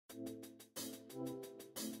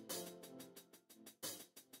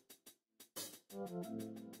Hey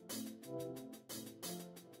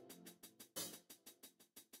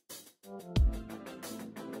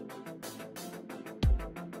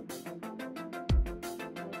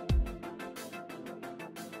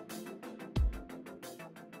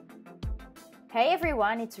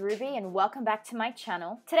everyone, it's Ruby and welcome back to my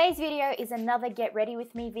channel. Today's video is another get ready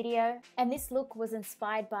with me video, and this look was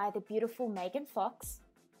inspired by the beautiful Megan Fox.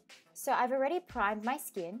 So I've already primed my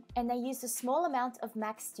skin and I used a small amount of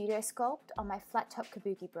MAC Studio Sculpt on my flat top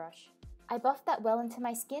kabuki brush. I buffed that well into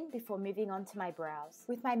my skin before moving on to my brows.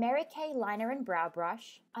 With my Mary Kay liner and brow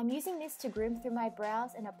brush, I'm using this to groom through my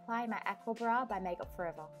brows and apply my Aqua brow by Makeup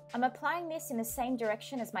Forever. I'm applying this in the same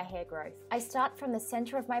direction as my hair growth. I start from the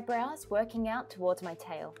center of my brows, working out towards my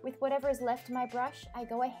tail. With whatever is left of my brush, I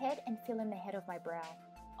go ahead and fill in the head of my brow.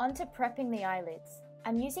 On to prepping the eyelids.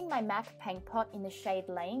 I'm using my MAC Paint Pot in the shade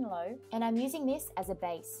Layin Low, and I'm using this as a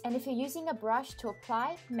base. And if you're using a brush to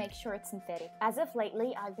apply, make sure it's synthetic. As of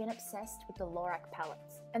lately, I've been obsessed with the LORAC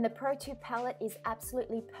palettes, and the Pro 2 palette is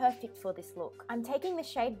absolutely perfect for this look. I'm taking the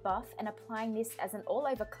shade Buff and applying this as an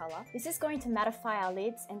all-over color. This is going to mattify our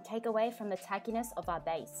lids and take away from the tackiness of our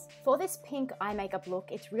base. For this pink eye makeup look,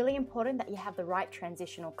 it's really important that you have the right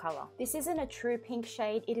transitional color. This isn't a true pink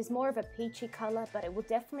shade, it is more of a peachy color, but it will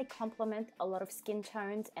definitely complement a lot of skin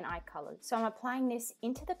tones and eye colors. So I'm applying this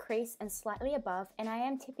into the crease and slightly above, and I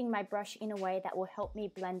am tipping my brush in a way that will help me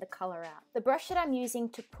blend the color out. The brush that I'm using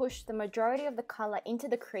to push the majority of the color into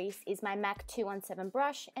the crease is my MAC 217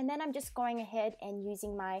 brush, and then I'm just going ahead and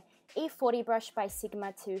using my E40 brush by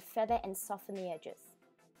Sigma to feather and soften the edges.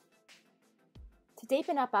 To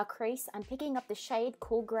deepen up our crease, I'm picking up the shade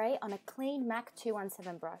Cool Grey on a clean MAC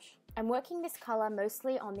 217 brush. I'm working this color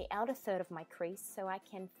mostly on the outer third of my crease so I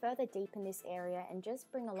can further deepen this area and just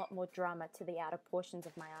bring a lot more drama to the outer portions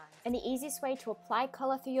of my eyes. And the easiest way to apply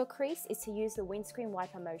color through your crease is to use the windscreen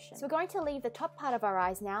wiper motion. So we're going to leave the top part of our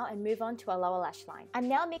eyes now and move on to our lower lash line. I'm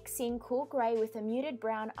now mixing Cool Grey with a muted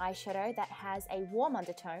brown eyeshadow that has a warm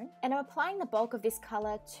undertone, and I'm applying the bulk of this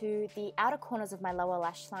color to the outer corners of my lower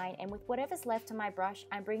lash line, and with whatever's left on my brush,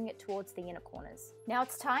 I'm bringing it towards the inner corners. Now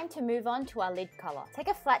it's time to move on to our lid color. Take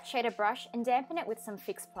a flat shade of brush and dampen it with some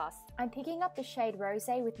Fix Plus. I'm picking up the shade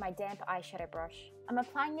Rosè with my damp eyeshadow brush. I'm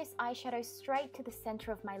applying this eyeshadow straight to the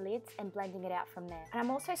center of my lids and blending it out from there. And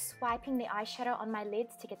I'm also swiping the eyeshadow on my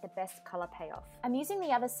lids to get the best color payoff. I'm using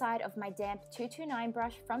the other side of my damp 229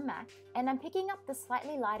 brush from MAC, and I'm picking up the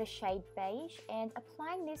slightly lighter shade Beige and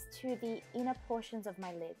applying this to the inner portions of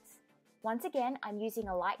my lids. Once again, I'm using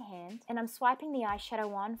a light hand and I'm swiping the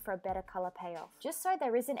eyeshadow on for a better color payoff. Just so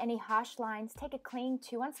there isn't any harsh lines, take a clean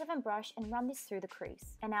 217 brush and run this through the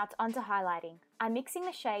crease. And now it's on to highlighting. I'm mixing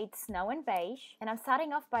the shades Snow and Beige, and I'm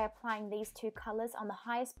starting off by applying these two colors on the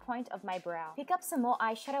highest point of my brow. Pick up some more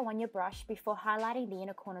eyeshadow on your brush before highlighting the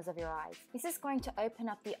inner corners of your eyes. This is going to open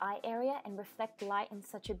up the eye area and reflect light in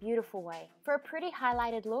such a beautiful way. For a pretty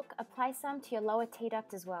highlighted look, apply some to your lower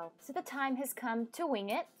T-duct as well. So the time has come to wing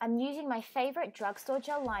it. I'm using my favorite drugstore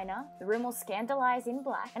gel liner, the Rimmel Scandaleyes in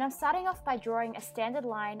black, and I'm starting off by drawing a standard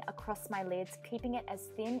line across my lids, keeping it as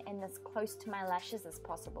thin and as close to my lashes as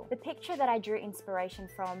possible. The picture that I drew inspiration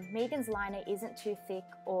from, Megan's liner isn't too thick,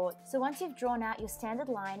 so once you've drawn out your standard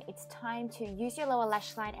line, it's time to use your lower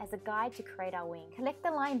lash line as a guide to create our wing. Collect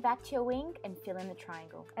the line back to your wing and fill in the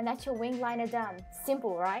triangle. And that's your wing liner done.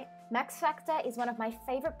 Simple, right? MAXFACTOR is one of my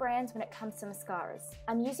favorite brands when it comes to mascaras.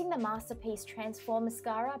 I'm using the Masterpiece Transform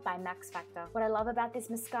Mascara by MAXFACTOR. What I love about this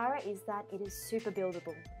mascara is that it is super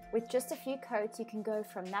buildable. With just a few coats, you can go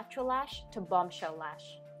from natural lash to bombshell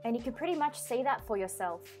lash. And you can pretty much see that for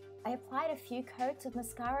yourself. I applied a few coats of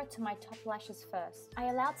mascara to my top lashes first. I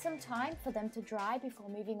allowed some time for them to dry before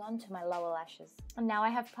moving on to my lower lashes. And now I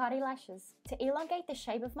have party lashes. To elongate the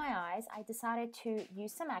shape of my eyes, I decided to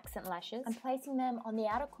use some accent lashes. I'm placing them on the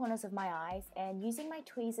outer corners of my eyes and using my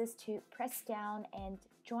tweezers to press down and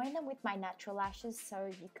join them with my natural lashes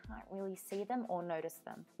so you can't really see them or notice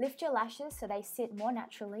them. Lift your lashes so they sit more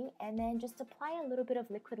naturally, and then just apply a little bit of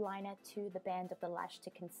liquid liner to the band of the lash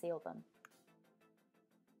to conceal them.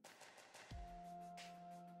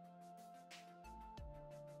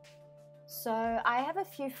 So I have a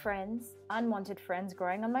few friends, unwanted friends,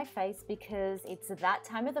 growing on my face because it's that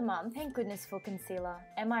time of the month. Thank goodness for concealer.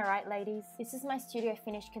 Am I right, ladies? This is my Studio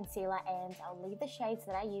Finish concealer, and I'll leave the shades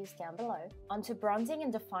that I use down below. Onto bronzing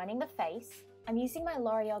and defining the face. I'm using my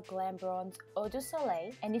L'Oreal Glam Bronze Eau de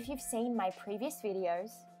Soleil, and if you've seen my previous videos,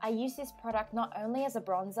 I use this product not only as a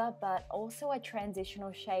bronzer, but also a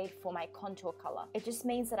transitional shade for my contour color. It just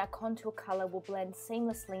means that our contour color will blend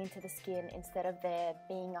seamlessly into the skin instead of there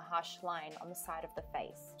being a harsh line on the side of the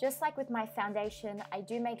face. Just like with my foundation, I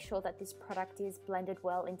do make sure that this product is blended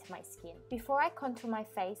well into my skin. Before I contour my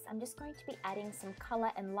face, I'm just going to be adding some color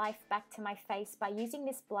and life back to my face by using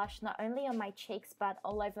this blush not only on my cheeks but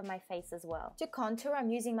all over my face as well. To contour, I'm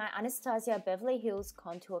using my Anastasia Beverly Hills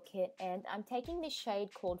Contour Kit, and I'm taking this shade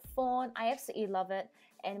called Fawn. I absolutely love it.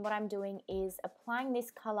 And what I'm doing is applying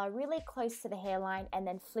this color really close to the hairline and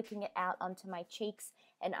then flicking it out onto my cheeks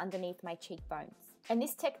and underneath my cheekbones. And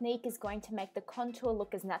this technique is going to make the contour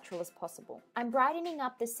look as natural as possible. I'm brightening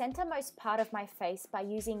up the centermost part of my face by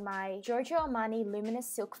using my Giorgio Armani Luminous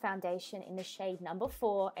Silk Foundation in the shade number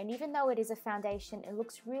 4, and even though it is a foundation, it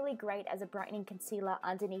looks really great as a brightening concealer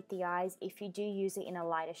underneath the eyes if you do use it in a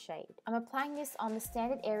lighter shade. I'm applying this on the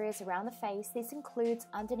standard areas around the face. This includes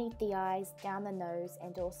underneath the eyes, down the nose,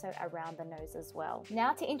 and also around the nose as well.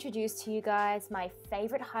 Now to introduce to you guys my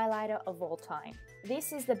favorite highlighter of all time.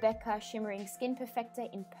 This is the BECCA Shimmering Skin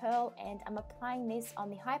Perfector in Pearl, and I'm applying this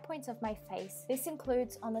on the high points of my face. This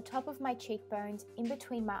includes on the top of my cheekbones, in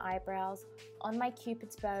between my eyebrows, on my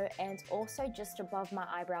cupid's bow, and also just above my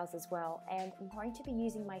eyebrows as well. And I'm going to be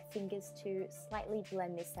using my fingers to slightly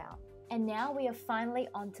blend this out. And now we are finally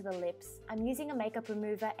onto the lips. I'm using a makeup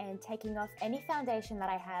remover and taking off any foundation that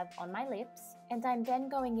I have on my lips. And I'm then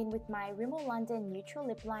going in with my Rimmel London Neutral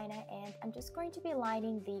Lip Liner, and I'm just going to be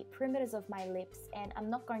lining the perimeters of my lips, and I'm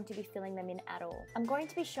not going to be filling them in at all. I'm going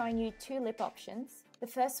to be showing you 2 lip options. The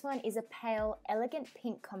first one is a pale, elegant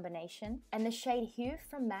pink combination, and the shade Hue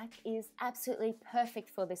from MAC is absolutely perfect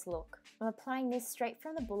for this look. I'm applying this straight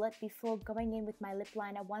from the bullet before going in with my lip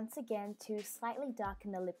liner once again to slightly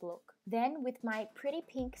darken the lip look. Then with my pretty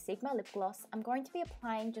pink Sigma lip gloss, I'm going to be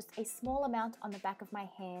applying just a small amount on the back of my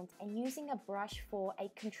hand and using a brush for a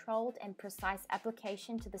controlled and precise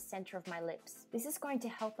application to the center of my lips. This is going to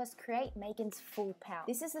help us create Megan's full pout.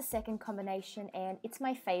 This is the second combination and it's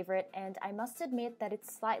my favorite, and I must admit that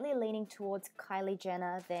it's slightly leaning towards Kylie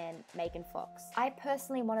Jenner than Megan Fox. I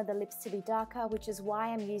personally wanted the lips to be darker, which is why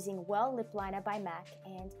I'm using Whirl Lipliner by MAC,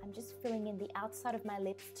 and I'm just filling in the outside of my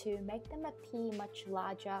lips to make them appear much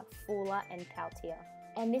larger, fuller and poutier.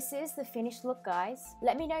 And this is the finished look, guys.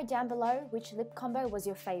 Let me know down below which lip combo was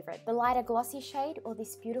your favorite, the lighter glossy shade or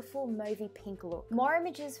this beautiful mauvey pink look. More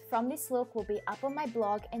images from this look will be up on my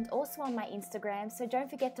blog and also on my Instagram, so don't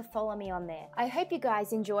forget to follow me on there. I hope you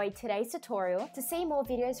guys enjoyed today's tutorial. To see more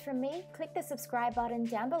videos from me, click the subscribe button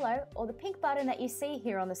down below or the pink button that you see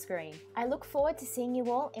here on the screen. I look forward to seeing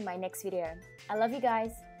you all in my next video. I love you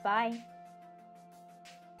guys. Bye.